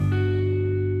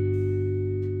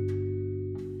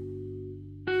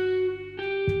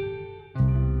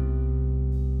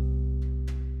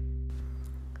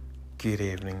Good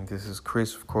evening. This is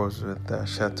Chris, of course, with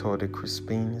Chateau de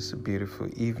Crispin. It's a beautiful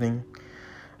evening.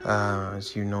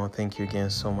 As you know, thank you again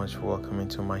so much for welcoming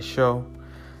to my show.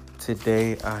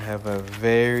 Today, I have a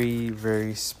very,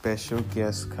 very special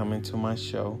guest coming to my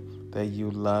show that you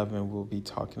love, and we'll be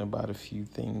talking about a few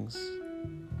things.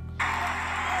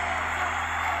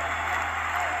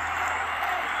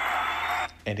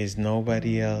 It is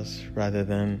nobody else rather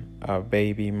than my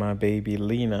baby,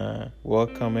 Lena.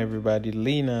 Welcome, everybody,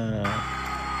 Lena.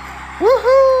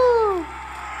 Woohoo!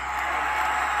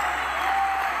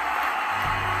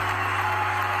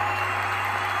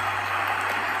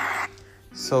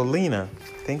 So, Lena,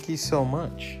 thank you so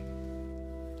much.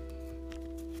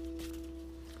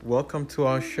 Welcome to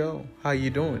our show. How you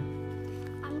doing?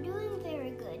 I'm doing very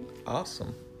good.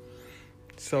 Awesome.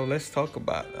 So, let's talk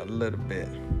about it a little bit.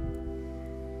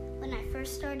 When I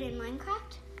first started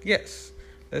Minecraft? Yes,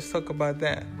 let's talk about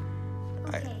that.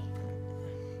 Okay.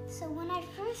 So when I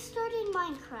first started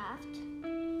Minecraft,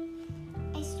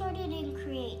 I started in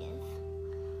creative.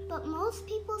 But most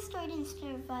people start in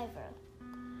survivor.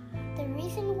 The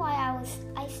reason why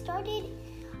I started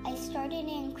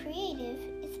in creative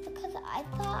is because I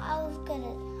thought I was kind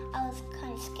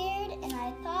of scared, and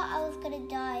I thought I was gonna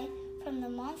die from the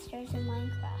monsters in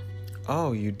Minecraft.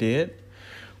 Oh, you did?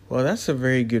 Well, that's a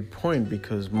very good point,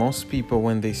 because most people,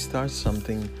 when they start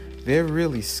something, they're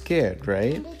really scared,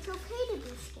 right? And it's okay to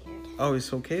be scared. Oh,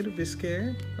 it's okay to be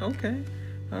scared? Okay.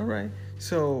 All right.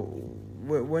 So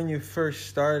when you first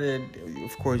started,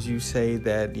 of course, you say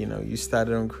that, you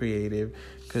started on creative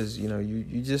because,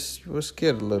 you just were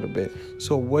scared a little bit.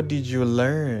 So what did you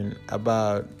learn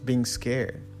about being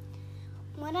scared?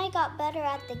 When I got better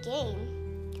at the game,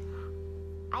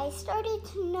 I started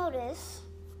to notice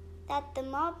that the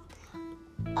mob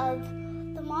of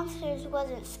the monsters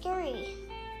wasn't scary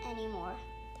anymore.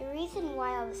 The reason why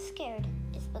I was scared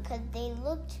is because they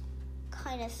looked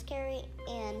kind of scary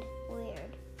and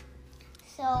weird.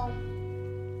 So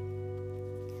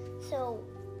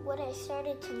what I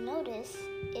started to notice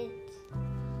is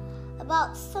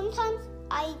about sometimes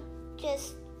I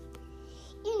just,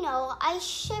 I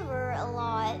shiver a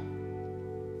lot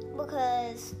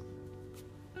because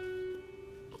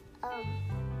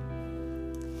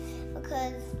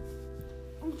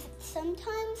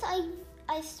sometimes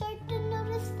I start to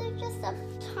notice they're just a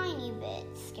tiny bit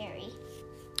scary.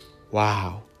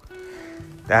 Wow.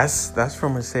 That's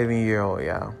from a 7-year-old,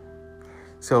 yeah.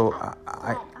 So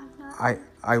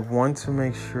I want to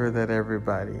make sure that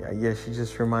everybody, she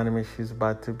just reminded me she's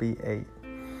about to be 8.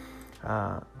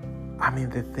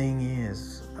 The thing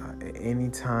is,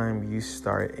 anytime you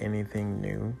start anything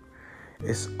new,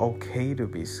 it's okay to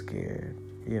be scared.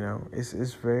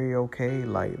 It's very okay.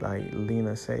 Like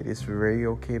Lena said, it's very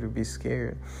okay to be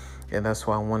scared. And that's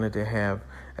why I wanted to have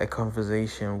a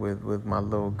conversation with my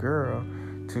little girl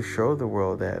to show the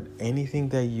world that anything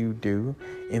that you do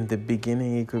in the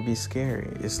beginning, it could be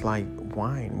scary. It's like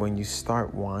wine. When you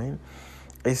start wine,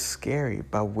 it's scary,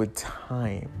 but with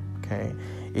time, okay?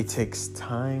 It takes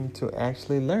time to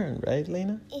actually learn, right,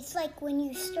 Lena? It's like when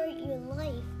you start your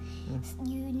life,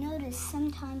 you notice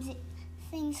sometimes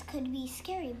things could be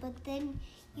scary, but then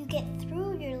you get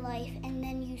through your life and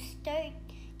then you start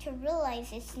to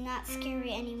realize it's not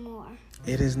scary anymore.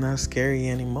 It is not scary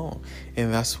anymore.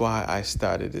 And that's why I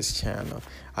started this channel.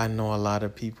 I know a lot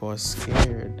of people are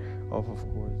scared of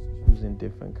course, choosing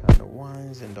different kind of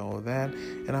wines and all that.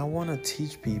 And I want to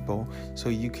teach people so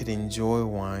you could enjoy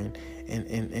wine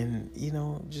and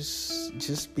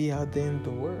just be out there in the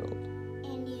world.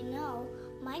 And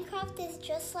Minecraft is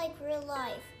just like real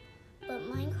life. But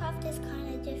Minecraft is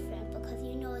kind of different because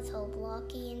it's all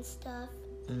blocky and stuff.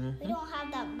 Mm-hmm. We don't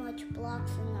have that much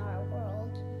blocks in our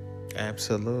world.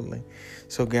 Absolutely.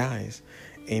 So guys,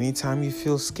 anytime you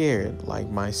feel scared, like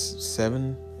my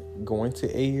 7 going to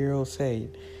 8-year-old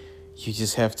said, you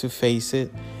just have to face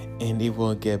it and it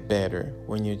will get better.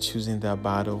 When you're choosing that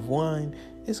bottle of wine,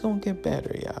 it's going to get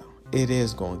better, y'all. It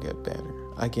is going to get better.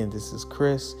 Again, this is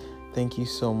Chris. Thank you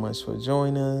so much for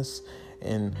joining us.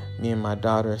 And me and my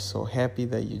daughter are so happy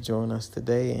that you joined us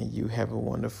today, and you have a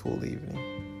wonderful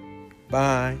evening.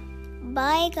 Bye.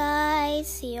 Bye, guys.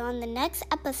 See you on the next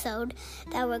episode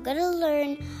that we're going to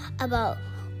learn about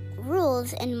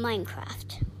rules in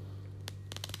Minecraft.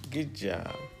 Good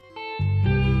job.